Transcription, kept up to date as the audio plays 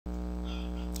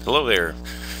Hello there.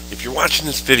 If you're watching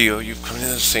this video, you've come into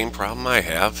the same problem I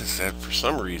have, is that for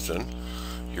some reason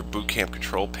your boot camp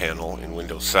control panel in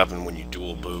Windows 7 when you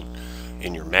dual boot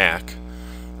in your Mac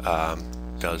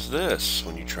does this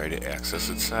when you try to access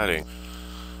its setting.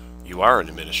 You are an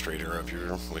administrator of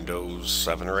your Windows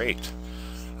 7 or 8.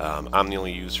 I'm the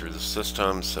only user of the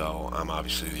system, so I'm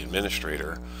obviously the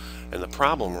administrator. And the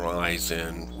problem lies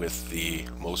in with the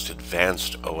most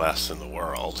advanced OS in the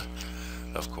world,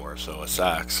 of course, OS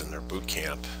X and their boot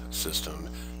camp system,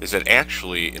 is that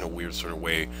actually, in a weird sort of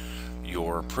way,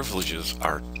 your privileges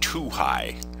are too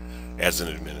high as an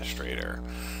administrator.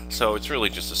 So it's really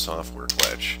just a software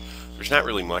glitch. There's not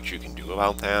really much you can do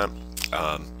about that.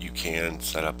 You can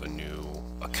set up a new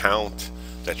account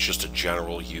that's just a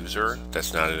general user,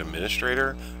 that's not an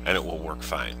administrator, and it will work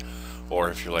fine. Or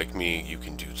if you're like me, you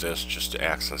can do this just to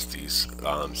access these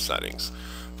settings.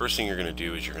 First thing you're going to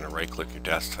do is you're going to right click your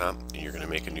desktop and you're going to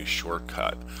make a new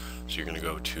shortcut. So you're going to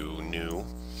go to new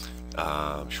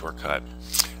shortcut,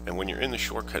 and when you're in the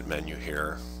shortcut menu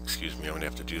here, excuse me, I'm going to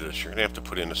have to do this, you're going to have to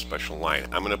put in a special line.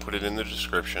 I'm going to put it in the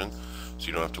description so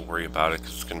you don't have to worry about it,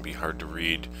 because it's going to be hard to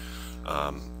read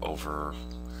over,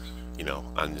 you know,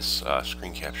 on this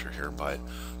screen capture here, but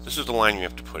this is the line you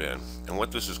have to put in. And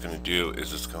what this is going to do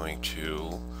is it's going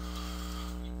to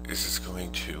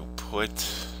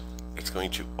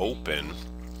open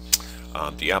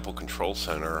the Apple Control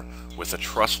Center with a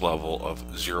trust level of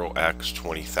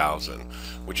 0x20,000,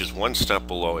 which is one step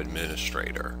below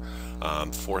administrator.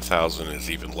 4,000 is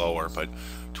even lower, but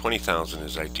 20,000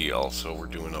 is ideal. So we're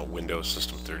doing a Windows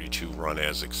System 32 run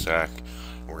as exec.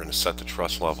 We're going to set the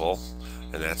trust level,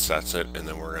 and that sets it, and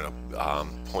then we're going to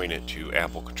point it to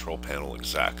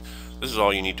AppleControlPanel.exe. This is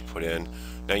all you need to put in.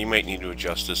 Now you might need to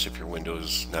adjust this if your Windows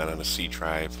is not on a C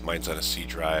drive. Mine's on a C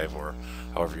drive, or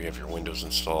however you have your Windows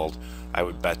installed. I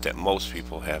would bet that most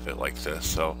people have it like this.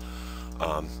 So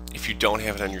if you don't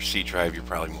have it on your C drive, you're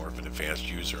probably more of an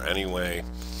advanced user anyway,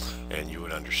 and you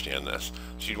would understand this.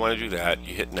 So you'd want to do that.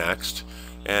 You hit next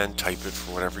and type it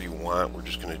for whatever you want. We're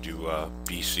just going to do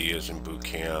BC as in boot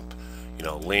camp, you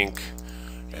know, link,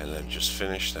 and then just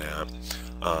finish that.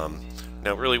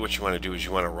 Now really what you want to do is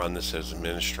you want to run this as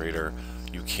administrator.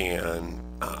 You can,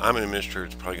 I'm an administrator,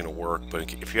 it's probably going to work,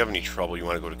 but if you have any trouble, you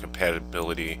want to go to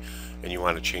compatibility and you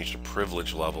want to change the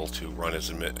privilege level to run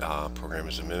as program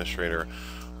as administrator.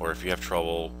 Or if you have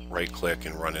trouble, right click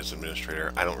and run as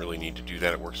administrator. I don't really need to do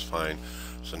that, it works fine.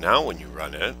 So now when you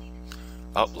run it,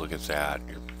 look at that,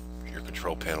 your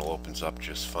control panel opens up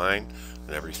just fine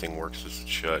and everything works as it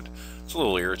should. It's a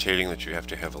little irritating that you have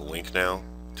to have a link now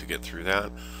to get through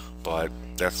that, but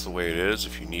that's the way it is.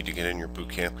 If you need to get in your boot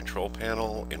camp control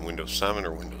panel in Windows 7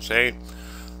 or Windows 8,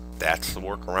 that's the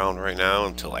workaround right now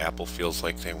until Apple feels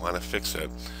like they want to fix it.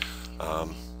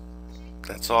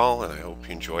 That's all, and I hope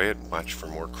you enjoy it. Watch for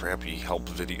more crappy help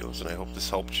videos, and I hope this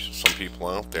helps some people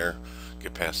out there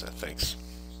get past that. Thanks.